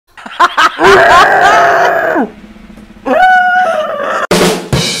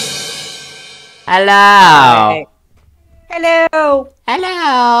Hello. Hello.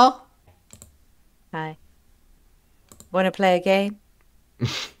 Hello. Hi. Wanna play a game?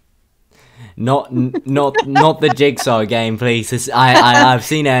 Not the jigsaw game, please. I've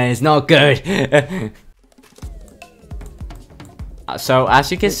seen it. It's not good. So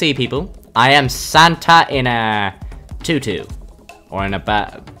as you can see, people, I am Santa in a tutu, or in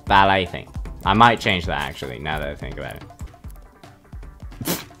a ballet thing. I might change that actually. Now that I think about it.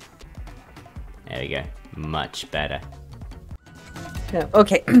 There we go. Much better. No.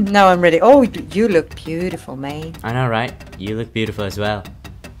 Okay. Now I'm ready. Oh, you look beautiful, man. I know, right? You look beautiful as well.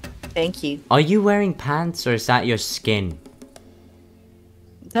 Thank you. Are you wearing pants or is that your skin?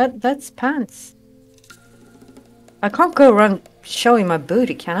 That's pants. I can't go around showing my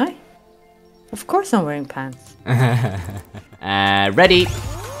booty, can I? Of course I'm wearing pants. Ready?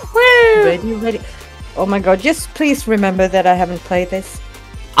 Woo! Ready. Oh my god, just please remember that I haven't played this.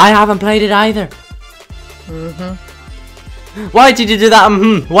 I haven't played it either. Mm-hmm. Why did you do that?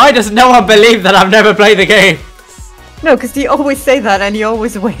 Why does no one believe that I've never played the game? No, because you always say that and you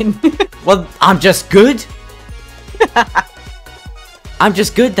always win. Well, I'm just good. I'm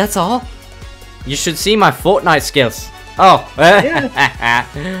just good, that's all. You should see my Fortnite skills. Oh.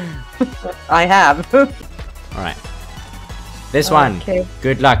 I have. Alright. This one.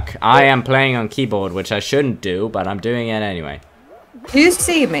 Good luck. I am playing on keyboard, which I shouldn't do, but I'm doing it anyway. Do you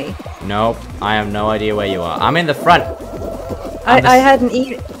see me? Nope. I have no idea where you are. I'm in the front. I had an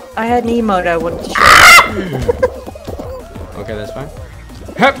emote I wanted to show. Okay, that's fine.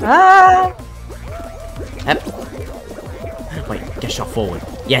 Ah! Wait, get shot forward.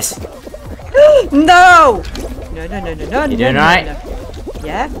 Yes. No! No. You doing alright? No.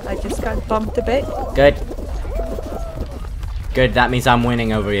 Yeah, I just got bumped a bit. Good. Good, that means I'm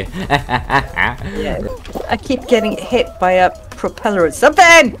winning over you. Yeah. I keep getting hit by a propeller or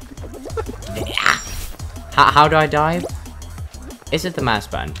something! How do I dive? Is it the mouse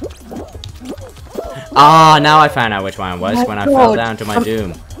button? Ah, now I found out which one it was when I fell down to my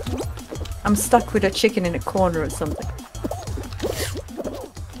doom. I'm stuck with a chicken in a corner or something.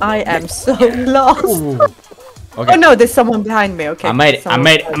 I am so lost. Okay. Oh no, there's someone behind me. Okay. I made it. I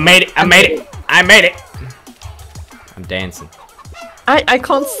made it. I'm dancing. I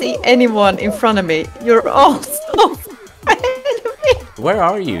can't see anyone in front of me. You're all so ahead of me. Where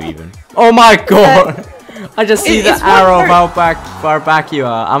are you even? Oh my god! I just see the arrow of how far back you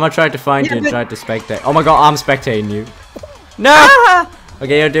are. I'm gonna try to find you and try to spectate. Oh my god, I'm spectating you. No! Ah!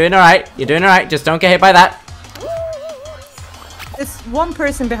 Okay, you're doing alright. You're doing alright. Just don't get hit by that. There's one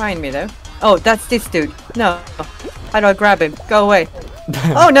person behind me though. Oh, that's this dude. No. How do I grab him? Go away.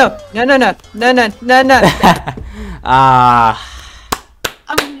 Oh no. No. Ah.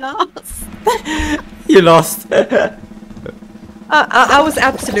 I'm lost. You lost. I was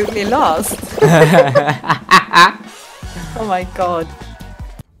absolutely lost. Oh my god.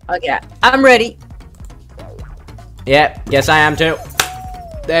 Okay, I'm ready. Yep, yes I am too.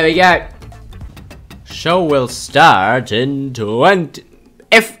 There we go. Show will start in 20.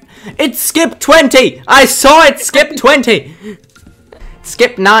 If it skipped 20, I saw it skip 20.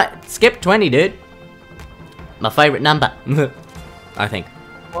 Skip 20, dude. My favorite number. I think.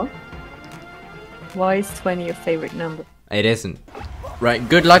 What? Why is 20 your favorite number? It isn't. Right,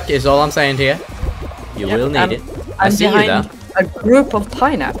 good luck is all I'm saying to you. You will need it. I see you though. A group of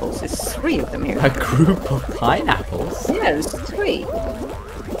pineapples. There's 3 of them here. A group of pineapples? Yeah, there's 3.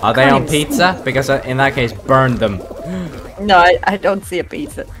 Are they on pizza? Because in that case, burn them. No, I don't see a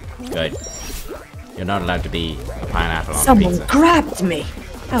pizza. Good. You're not allowed to be a pineapple on Someone pizza. grabbed me.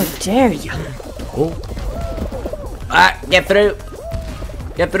 How dare you? Oh. Ah, get through.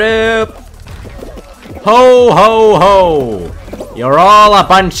 Get through. Ho, ho, ho. You're all a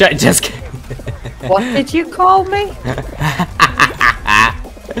bunch of... Just kidding. What did you call me?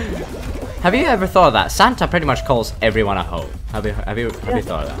 Have you ever thought of that? Santa pretty much calls everyone a hoe. Have you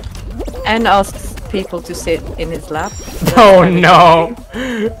thought of that? And asks people to sit in his lap. Oh no!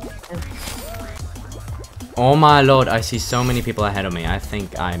 Oh my lord, I see so many people ahead of me. I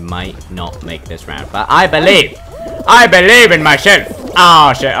think I might not make this round, but I believe! I believe in myself!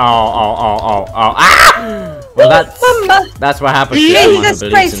 Oh shit, oh, ah! Well that's what happens to someone who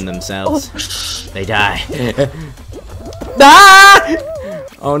believes in themselves. They die. Ah!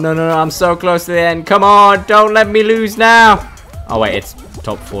 Oh no, I'm so close to the end. Come on, don't let me lose now. Oh wait, it's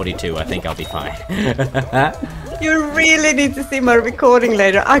top 42. I think I'll be fine. You really need to see my recording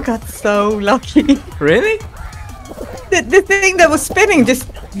later. I got so lucky. Really? The thing that was spinning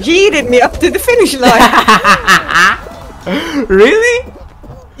just yeeted me up to the finish line. Really?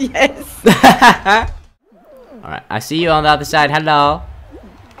 Yes. Alright, I see you on the other side. Hello.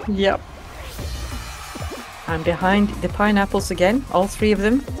 Yep. I'm behind the pineapples again. All 3 of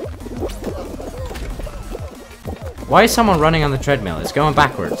them. Why is someone running on the treadmill? It's going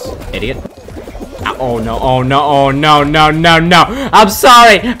backwards. Idiot. Oh no, oh no, oh no, no, no, no. I'm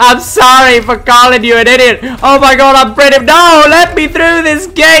sorry for calling you an idiot. Oh my god, I'm pretty. No, let me through this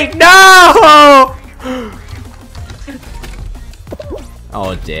gate. No!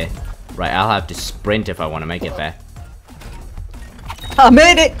 Oh dear. Right, I'll have to sprint if I want to make it there. I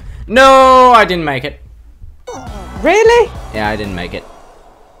made it. No, I didn't make it. Really? Yeah, I didn't make it.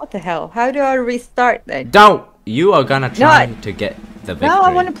 What the hell? How do I restart then? Don't! You are gonna try to get the victory. No,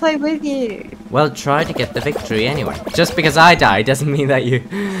 I want to play with you. Well, try to get the victory anyway. Just because I die doesn't mean that you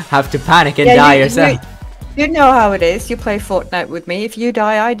have to panic and die yourself. You know how it is. You play Fortnite with me. If you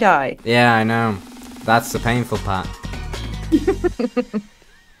die, I die. Yeah, I know. That's the painful part.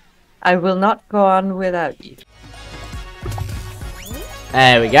 I will not go on without you.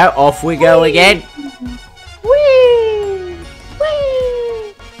 There we go. Off we go again. Whee! Whee!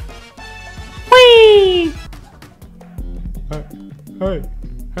 Whee! Hey.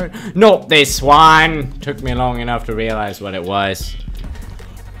 Not this one. Took me long enough to realize what it was.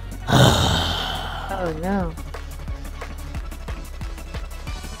 Oh no.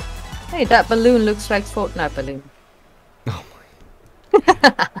 Hey, that balloon looks like Fortnite balloon. Oh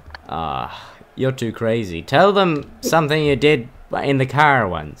my. You're too crazy. Tell them something you did in the car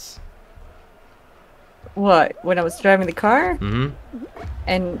once. What? When I was driving the car? Mm-hmm.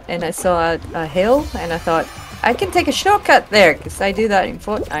 And I saw a hill, and I thought, I can take a shortcut there, because I do that in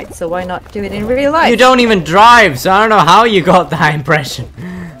Fortnite, so why not do it in real life? You don't even drive, so I don't know how you got that impression.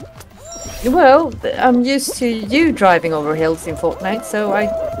 Well, I'm used to you driving over hills in Fortnite, so I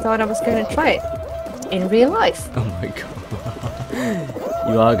thought I was going to try it in real life. Oh my god.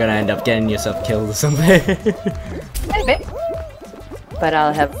 You are gonna end up getting yourself killed or something. Maybe. But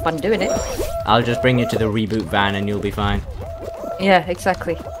I'll have fun doing it. I'll just bring you to the reboot van and you'll be fine. Yeah,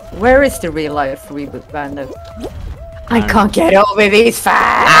 exactly. Where is the real life reboot van though? I can't get over these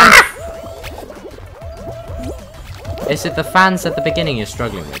fans! Is it the fans at the beginning you're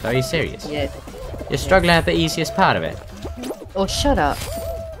struggling with? Are you serious? Yeah. You're struggling at the easiest part of it. Oh, shut up.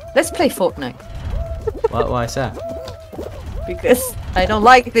 Let's play Fortnite. Why is that? Because I don't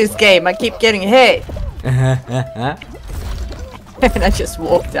like this game. I keep getting hit. And I just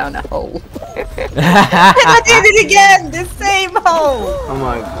walked down a hole. And I did it again! The same hole! Oh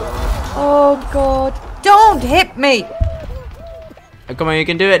my god. Oh god. Don't hit me! Oh, come on, you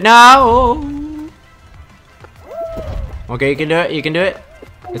can do it now! Okay, you can do it, you can do it.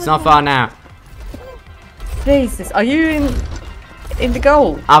 It's not far now. Jesus, are you in the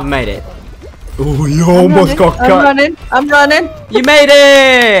goal? I've made it. Oh, you almost got cut. I'm running! You made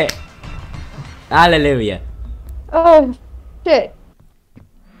it! Hallelujah. Oh, shit.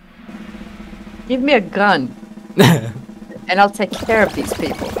 Give me a gun. And I'll take care of these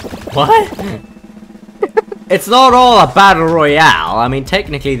people. What? It's not all a battle royale. I mean,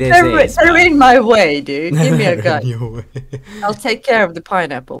 technically this is. They're in my way, dude. Give me a gun. I'll take care of the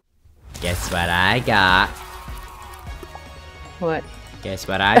pineapple. Guess what I got? What? Guess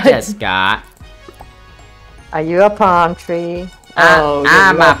what I just got? Are you a palm tree?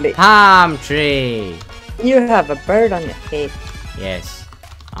 I'm a palm tree. You have a bird on your head. Yes,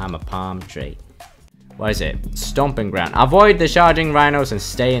 I'm a palm tree. What is it? Stomping ground. Avoid the charging rhinos and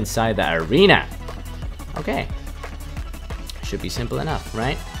stay inside the arena. Okay. Should be simple enough,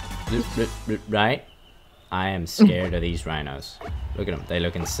 right? Right? I am scared of these rhinos. Look at them. They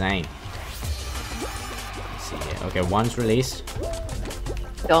look insane. Let's see here. Okay, one's released.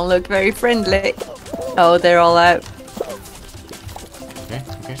 Don't look very friendly. Oh, they're all out. Okay.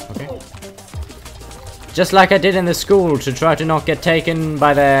 Just like I did in the school to try to not get taken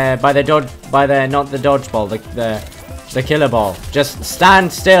by the not the dodgeball, the killer ball. Just stand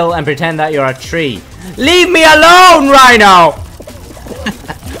still and pretend that you're a tree. Leave me alone, Rhino!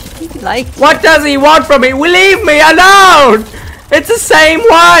 What does he want from me? Leave me alone! It's the same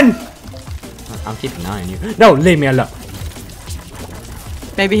one! I'm keeping an eye on you. No, leave me alone.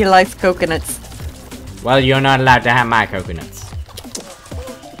 Maybe he likes coconuts. Well, you're not allowed to have my coconuts.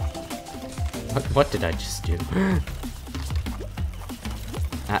 What did I just do?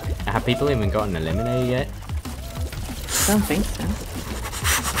 Have people even gotten eliminated yet? I don't think so.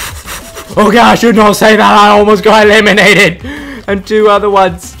 Okay, I should not say that. I almost got eliminated. And 2 other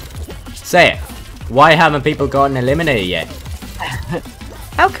ones. Say it. Why haven't people gotten eliminated yet?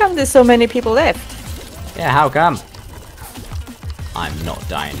 How come there's so many people left? Yeah, how come? I'm not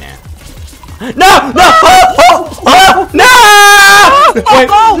dying now. No! No! Oh! Oh! No! Wait,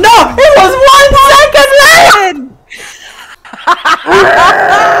 no! It was 1 second left!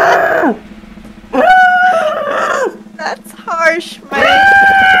 That's harsh, man.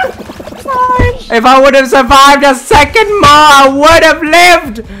 That's harsh. If I would have survived a second more, I would have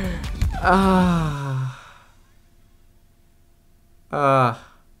lived!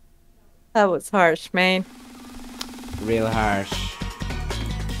 That was harsh, man. Real harsh.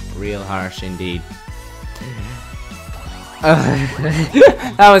 Real harsh indeed.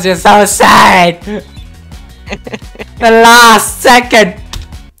 That was just so sad! The last second!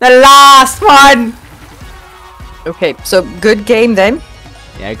 The last one! Okay, so good game then.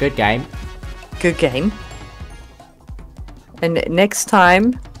 Yeah, good game. Good game. And next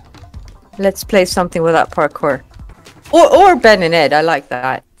time, let's play something without parkour. Or Ben and Ed, I like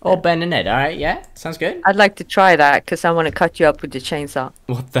that. Or Ben and Ed, alright, yeah? Sounds good. I'd like to try that because I want to cut you up with the chainsaw.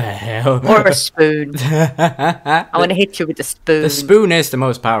 What the hell? Or a spoon. I want to hit you with a spoon. The spoon is the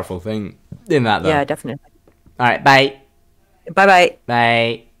most powerful thing in that though. Yeah, definitely. Alright, bye. Bye-bye.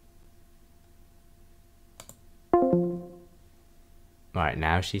 Bye. Alright,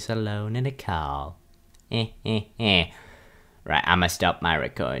 now she's alone in a car. Right, I'ma stop my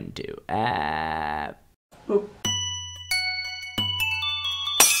recording too.